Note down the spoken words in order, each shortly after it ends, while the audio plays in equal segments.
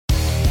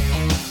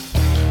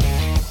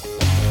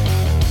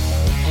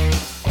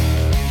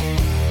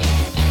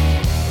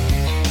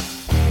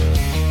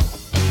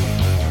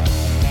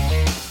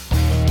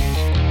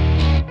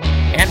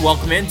And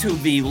welcome into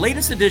the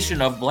latest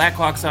edition of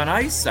Blackhawks on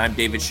Ice. I'm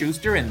David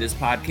Schuster, and this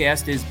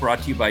podcast is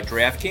brought to you by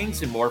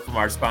DraftKings, and more from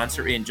our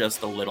sponsor in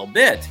just a little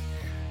bit.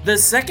 The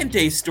second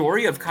day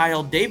story of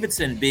Kyle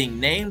Davidson being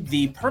named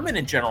the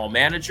permanent general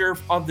manager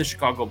of the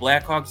Chicago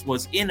Blackhawks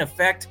was in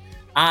effect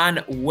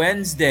on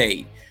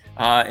Wednesday.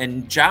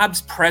 And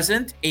jobs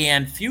present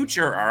and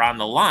future are on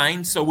the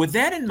line. So with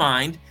that in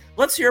mind,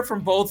 let's hear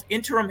from both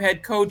interim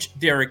head coach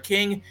Derek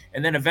King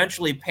and then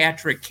eventually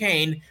Patrick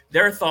Kane,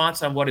 their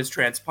thoughts on what has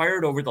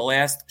transpired over the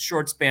last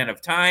short span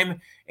of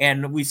time.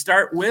 And we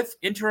start with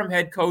interim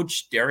head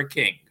coach Derek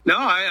King. No,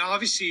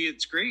 obviously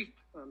it's great.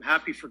 I'm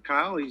happy for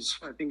Kyle.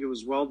 I think it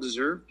was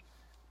well-deserved.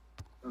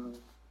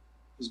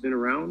 He's been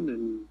around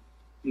and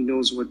he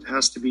knows what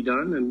has to be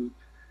done. And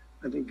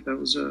I think that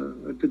was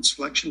a good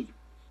selection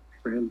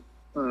for him,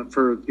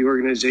 for the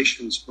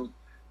organization. So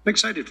I'm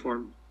excited for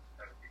him.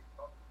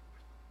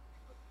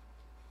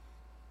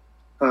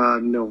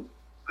 No,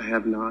 I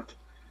have not.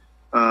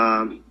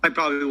 I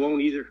probably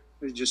won't either,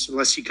 just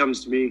unless he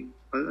comes to me.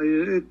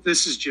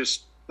 This is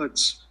just,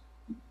 let's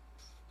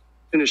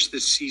finish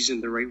this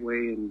season the right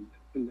way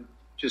and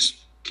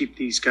just keep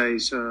these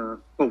guys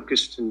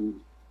focused and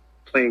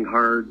playing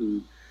hard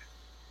and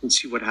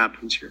see what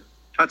happens here.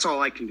 That's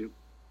all I can do.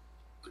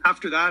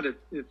 After that,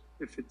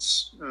 if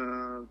it's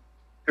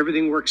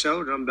everything works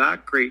out, I'm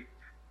back, great.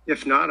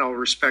 If not, I'll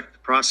respect the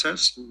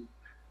process and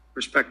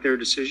respect their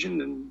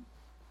decision. And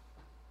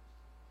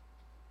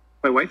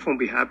my wife won't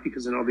be happy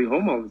because then I'll be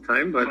home all the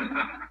time, but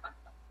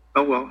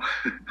oh well.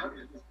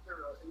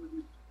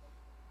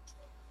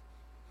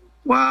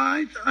 Well,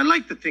 I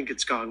like to think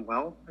it's gone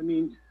well. I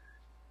mean,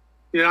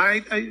 you know,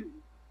 I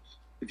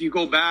if you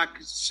go back,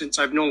 since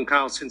I've known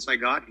Kyle since I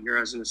got here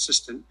as an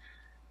assistant,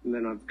 and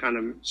then I've kind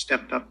of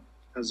stepped up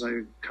as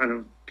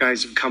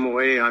guys have come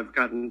away, I've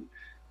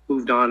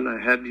moved on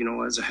ahead, you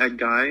know, as a head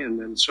guy. And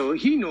then, so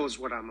he knows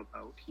what I'm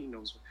about. He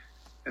knows.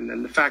 And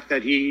then the fact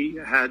that he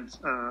had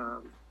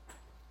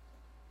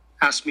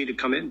asked me to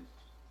come in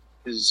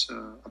is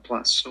a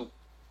plus. So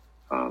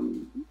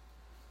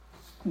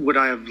would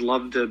I have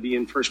loved to be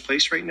in first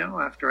place right now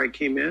after I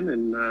came in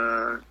and,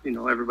 you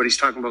know, everybody's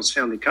talking about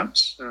Stanley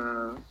Cups?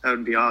 That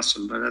would be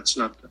awesome, but that's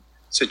not the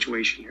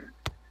situation here.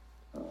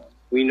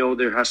 We know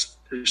there's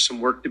some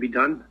work to be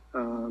done,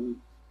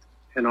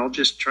 and I'll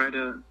just try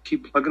to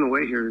keep plugging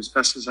away here as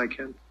best as I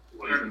can.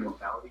 What is the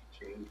mentality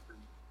change?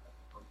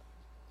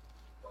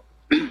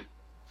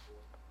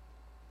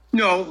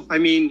 No, I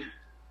mean,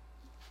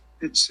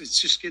 it's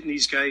just getting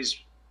these guys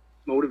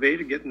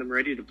motivated, getting them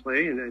ready to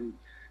play, and then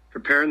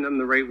preparing them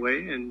the right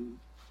way,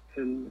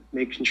 and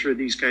making sure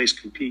these guys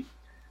compete.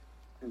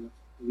 And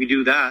if we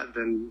do that,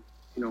 then,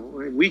 you know,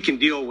 we can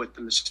deal with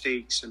the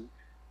mistakes and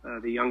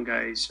the young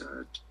guys,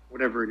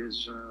 whatever it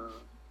is,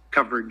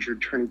 coverage or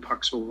turning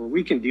pucks over.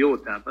 We can deal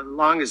with that, but as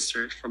long as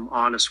there's from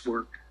honest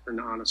work and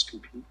honest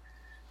compete,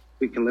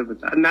 we can live with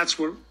that. And that's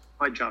what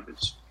my job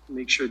is, to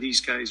make sure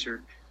these guys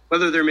are,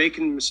 whether they're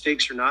making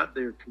mistakes or not,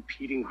 they're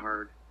competing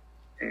hard.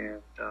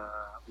 And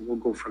we'll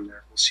go from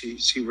there. We'll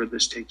see where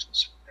this takes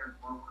us.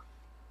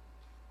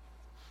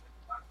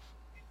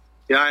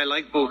 Yeah, I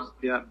like both.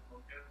 Yeah.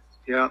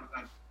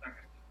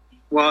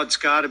 Well, it's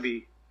got to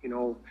be. You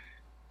know,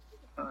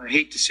 I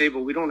hate to say,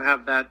 but we don't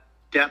have that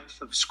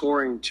depth of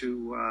scoring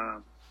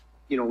to,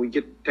 you know, we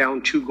get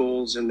down 2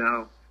 goals, and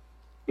now,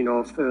 you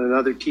know, if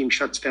another team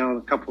shuts down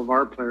a couple of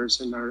our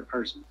players, and our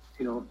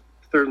you know,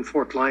 third and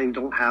fourth line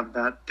don't have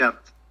that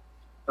depth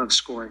of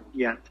scoring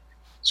yet.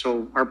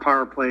 So our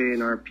power play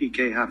and our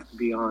PK have to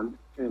be on,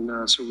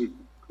 and so we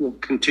will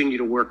continue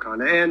to work on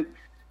it. And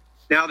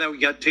now that we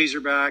got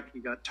Taser back,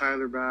 you got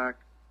Tyler back,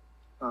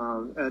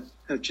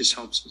 that just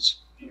helps us.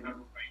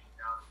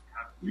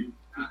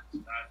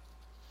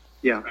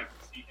 Yeah.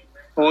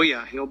 Oh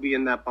yeah, he'll be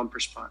in that bumper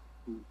spot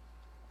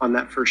on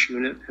that first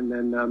unit, and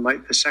then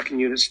the second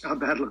unit's not a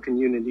bad looking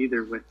unit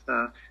either, with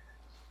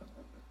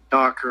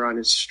Docker on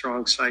his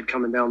strong side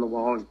coming down the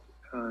wall,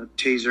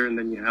 Taser, and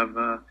then you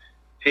have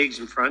Hagues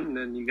in front, and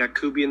then you got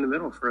Kubi in the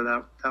middle for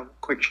that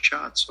quick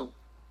shot. So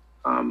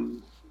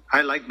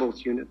I like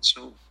both units.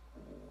 So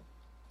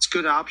it's a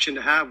good option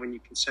to have when you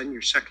can send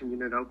your second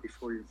unit out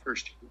before your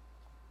first unit.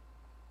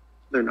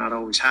 They're not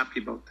always happy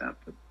about that,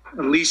 but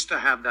at least to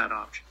have that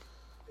option.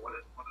 What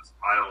is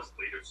Kyle's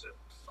leadership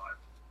style?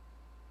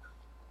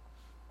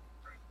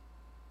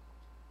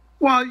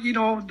 Well, you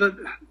know,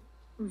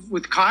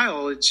 with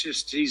Kyle, it's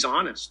just he's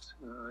honest.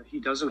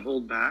 He doesn't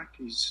hold back.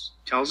 He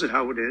tells it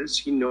how it is.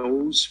 He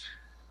knows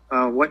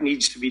what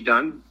needs to be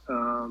done.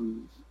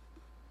 I'm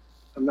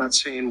not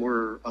saying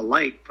we're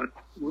alike, but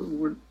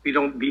we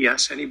don't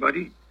BS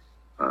anybody.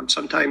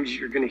 Sometimes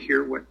you're going to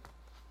hear what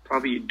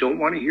probably you don't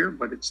want to hear,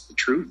 but it's the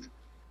truth.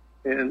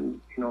 And,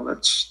 you know,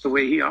 that's the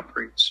way he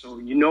operates. So,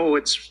 you know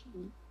what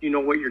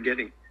you're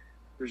getting.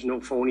 There's no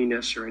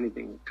phoniness or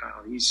anything with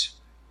Kyle. He's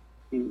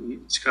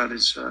got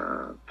his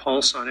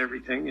pulse on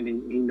everything, and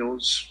he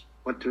knows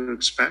what to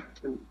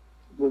expect. And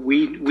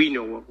we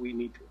know what we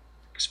need to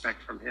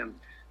expect from him,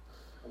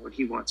 what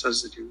he wants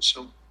us to do.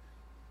 So,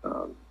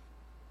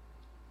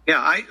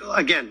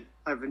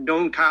 I've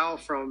known Kyle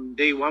from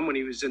day one when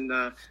he was in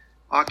the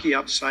hockey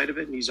outside of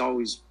it, and he's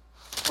always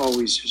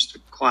just a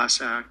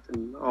class act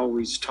and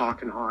always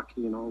talking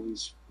hockey and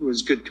always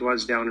was good to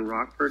us down in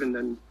Rockford. And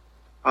then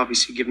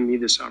obviously giving me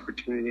this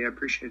opportunity, I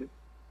appreciate it.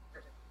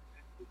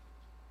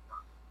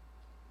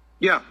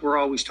 Yeah, we're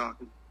always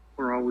talking.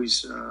 We're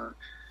always,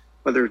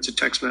 whether it's a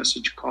text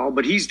message, call,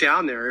 but he's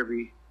down there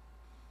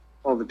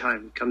all the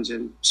time. He comes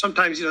in.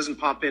 Sometimes he doesn't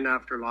pop in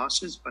after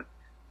losses, but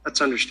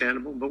that's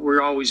understandable. But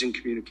we're always in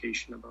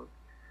communication about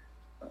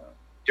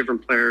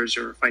different players,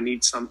 or if I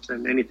need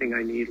something, anything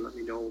I need, let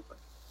me know. But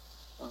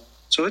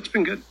so it's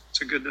been good.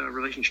 It's a good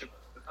relationship.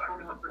 The fact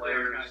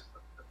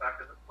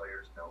that the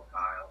players know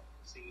Kyle,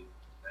 seeing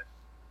that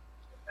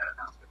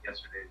announcement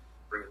yesterday,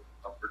 bring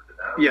comfort to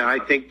that. Yeah, I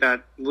think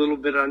that little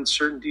bit of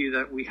uncertainty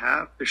that we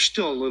have, there's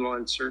still a little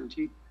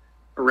uncertainty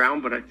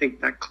around, but I think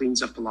that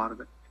cleans up a lot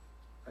of it.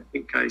 I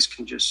think guys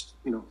can just,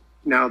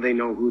 now they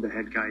know who the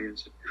head guy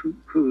is,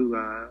 who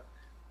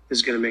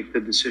is going to make the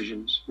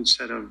decisions,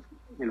 instead of,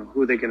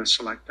 who are they going to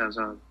select as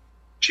a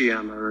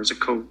GM or as a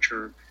coach,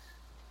 or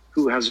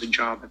who has a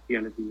job at the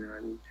end of the year.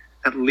 I mean,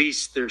 at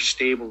least they're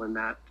stable in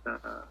that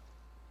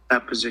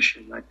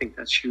position. I think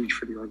that's huge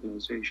for the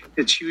organization.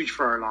 It's huge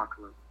for our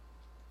locker room.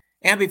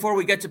 And before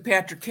we get to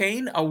Patrick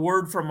Kane, a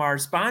word from our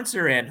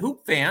sponsor and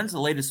Hoop fans. The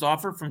latest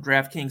offer from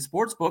DraftKings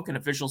Sportsbook, an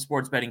official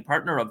sports betting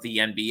partner of the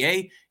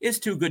NBA, is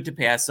too good to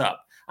pass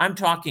up. I'm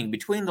talking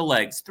Between the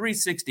Legs,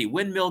 360,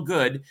 Windmill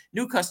Good.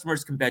 New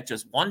customers can bet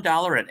just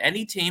 $1 at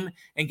any team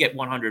and get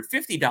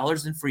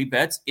 $150 in free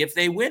bets if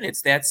they win.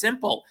 It's that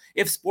simple.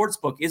 If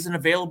Sportsbook isn't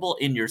available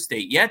in your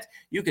state yet,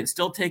 you can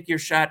still take your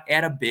shot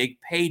at a big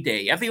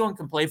payday. Everyone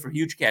can play for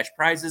huge cash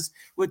prizes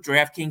with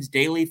DraftKings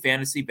Daily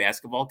Fantasy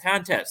Basketball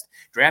Contest.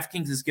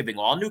 DraftKings is giving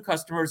all new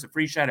customers a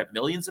free shot at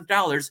millions of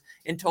dollars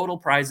in total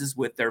prizes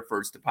with their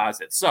first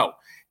deposit. So,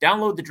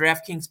 download the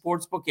DraftKings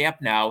Sportsbook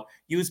app now.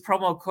 Use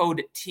promo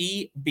code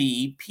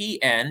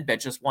TBPN, bet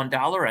just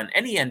 $1 on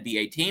any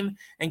NBA team,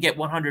 and get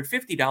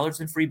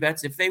 $150 in free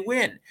bets if they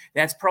win.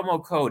 That's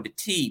promo code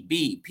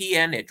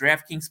TBPN at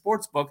DraftKings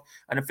Sportsbook,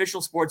 an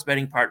official sports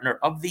betting partner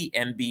of the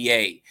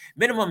NBA.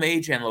 Minimum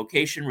age and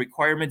location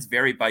requirements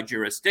vary by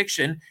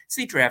jurisdiction.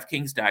 See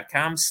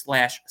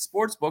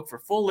DraftKings.com/sportsbook for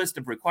full list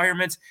of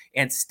requirements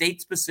and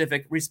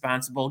state-specific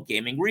responsible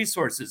gaming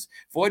resources.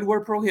 Void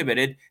where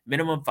prohibited.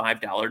 Minimum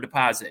 $5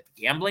 deposit.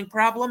 Gambling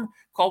problem?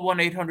 Call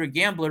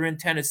 1-800-GAMBLER in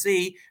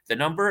Tennessee. The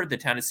number, the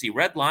Tennessee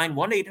Red Line,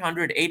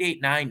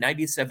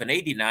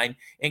 1-800-889-9789.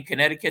 In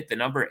Connecticut, the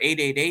number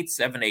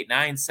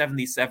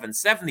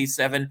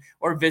 888-789-7777,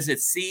 or visit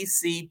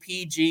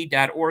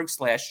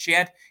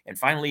ccpg.org/chat. And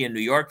finally, in New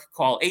York,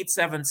 call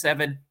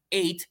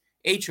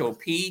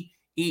 877-8-HOPENY.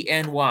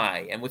 And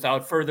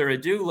without further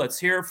ado, let's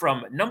hear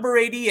from number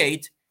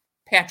 88,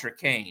 Patrick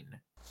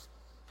Kane.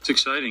 It's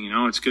exciting,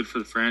 it's good for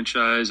the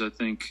franchise. I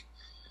think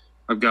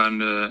I've gotten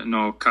to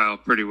know Kyle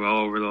pretty well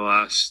over the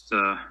last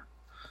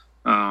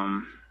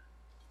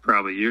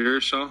probably year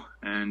or so,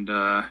 and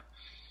it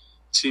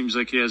seems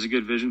like he has a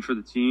good vision for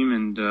the team,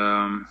 and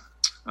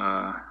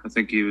I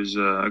think he was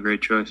a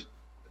great choice.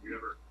 Have you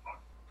ever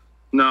talked?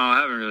 No,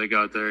 I haven't really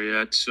got there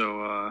yet,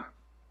 so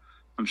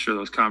I'm sure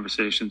those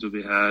conversations will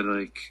be had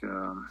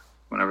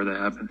whenever they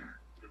happen.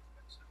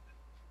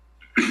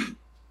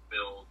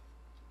 Build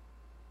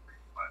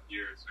 5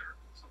 years or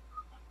something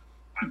on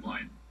the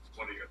timeline.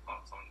 What are your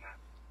thoughts on that?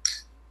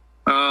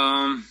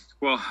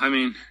 Well, I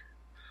mean,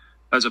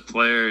 as a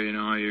player,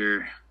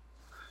 you're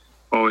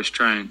always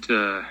trying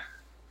to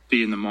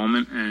be in the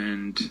moment,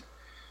 and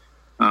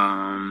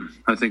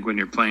I think when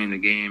you're playing the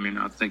game, you're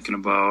not thinking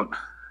about,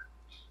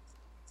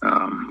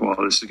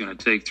 this is going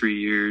to take 3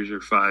 years or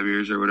 5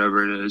 years or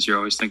whatever it is. You're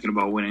always thinking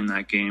about winning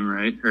that game,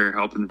 right? Or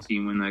helping the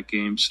team win that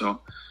game.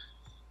 So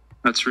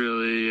that's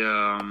really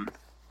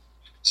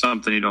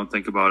something you don't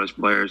think about as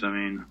players. I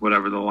mean,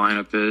 whatever the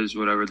lineup is,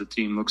 whatever the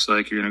team looks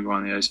like, you're going to go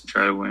on the ice and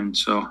try to win.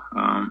 So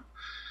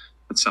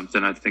that's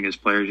something I think as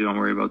players you don't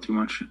worry about too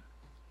much.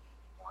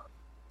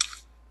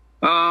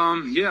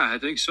 Yeah, I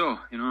think so.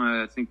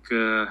 I think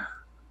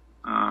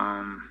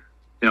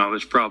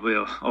there's probably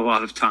a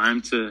lot of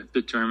time to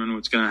determine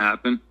what's going to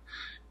happen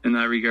in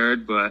that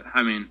regard. But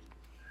I mean,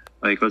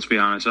 let's be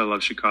honest, I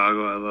love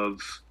Chicago. I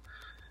love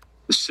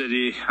the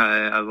city.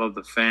 I love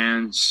the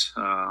fans.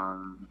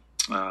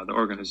 The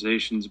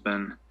organization's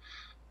been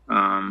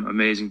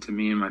amazing to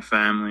me and my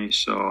family.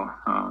 So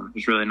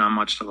there's really not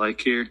much to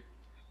like here.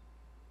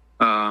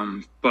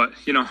 But,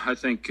 I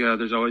think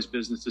there's always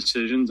business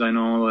decisions. I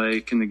know,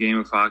 in the game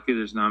of hockey,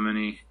 there's not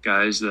many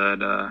guys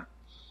that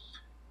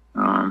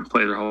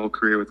play their whole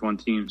career with one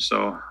team.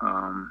 So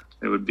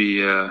it would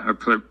be a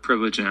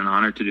privilege and an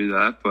honor to do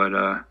that. But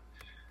I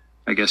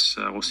guess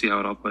we'll see how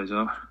it all plays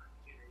out.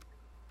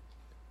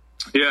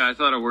 Yeah, I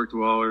thought it worked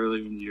well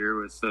early in the year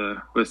with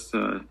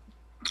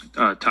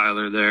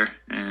Tyler there,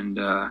 and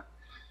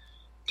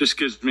just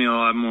gives me a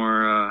lot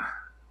more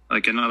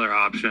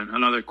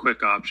another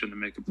quick option to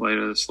make a play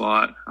to the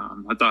slot.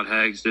 I thought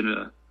Hags did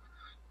a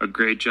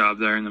great job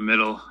there in the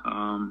middle.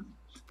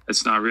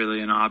 It's not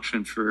really an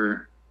option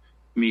for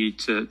me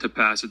to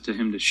pass it to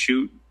him to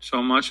shoot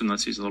so much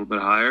unless he's a little bit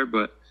higher.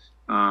 But,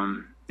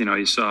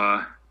 you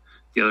saw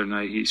the other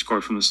night he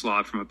scored from the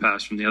slot from a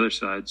pass from the other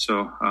side.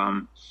 So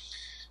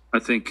I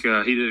think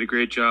he did a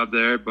great job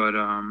there. But,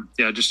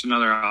 just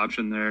another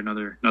option there,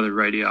 another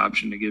righty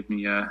option to give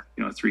me,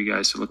 3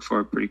 guys to look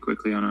for pretty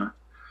quickly on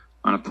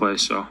a play.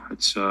 So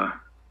it's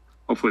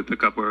hopefully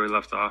pick up where we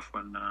left off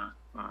when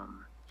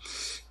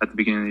at the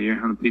beginning of the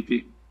year on the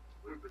PP.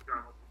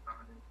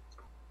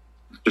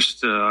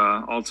 Just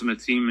ultimate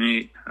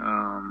teammate,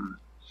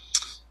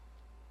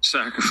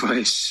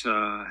 sacrifice,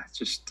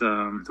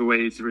 the way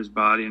he threw his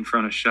body in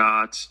front of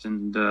shots.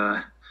 And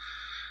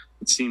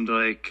it seemed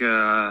like, he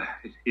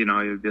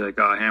would be like,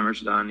 oh,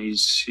 Hammer's done.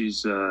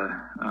 He's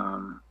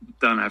done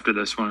after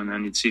this one. And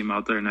then you'd see him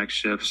out there next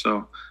shift.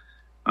 So,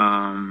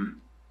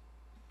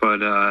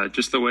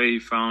 just the way he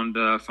found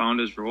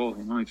his role,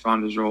 he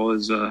found his role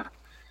as a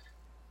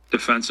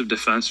defensive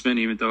defenseman,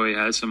 even though he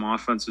had some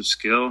offensive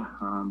skill.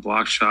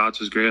 Blocked shots,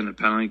 was great on the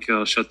penalty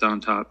kill, shut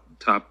down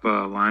top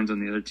lines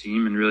on the other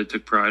team, and really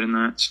took pride in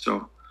that.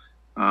 So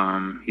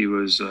he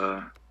was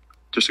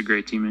just a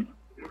great teammate.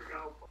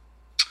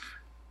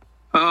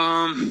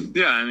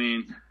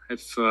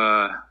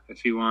 If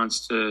he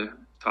wants to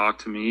talk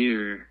to me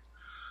or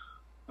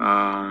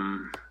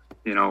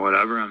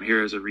whatever, I'm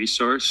here as a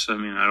resource. I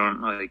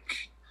don't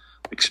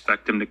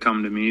expect him to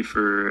come to me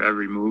for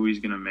every move he's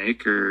going to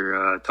make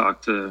or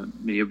talk to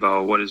me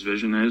about what his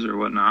vision is or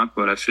whatnot.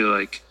 But I feel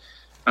like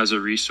as a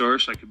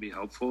resource, I could be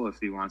helpful if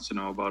he wants to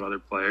know about other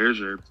players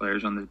or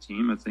players on the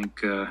team. I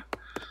think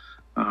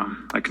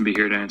I can be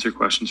here to answer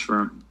questions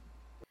for him.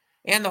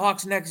 And the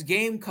Hawks' next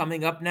game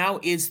coming up now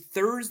is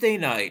Thursday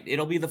night.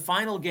 It'll be the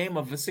final game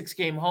of a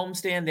 6-game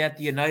homestand at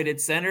the United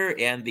Center,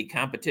 and the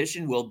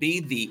competition will be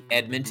the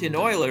Edmonton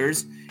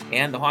Oilers.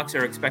 And the Hawks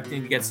are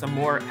expecting to get some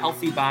more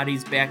healthy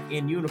bodies back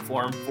in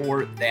uniform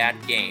for that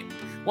game.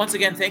 Once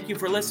again, thank you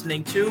for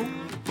listening to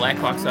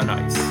Blackhawks on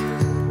Ice.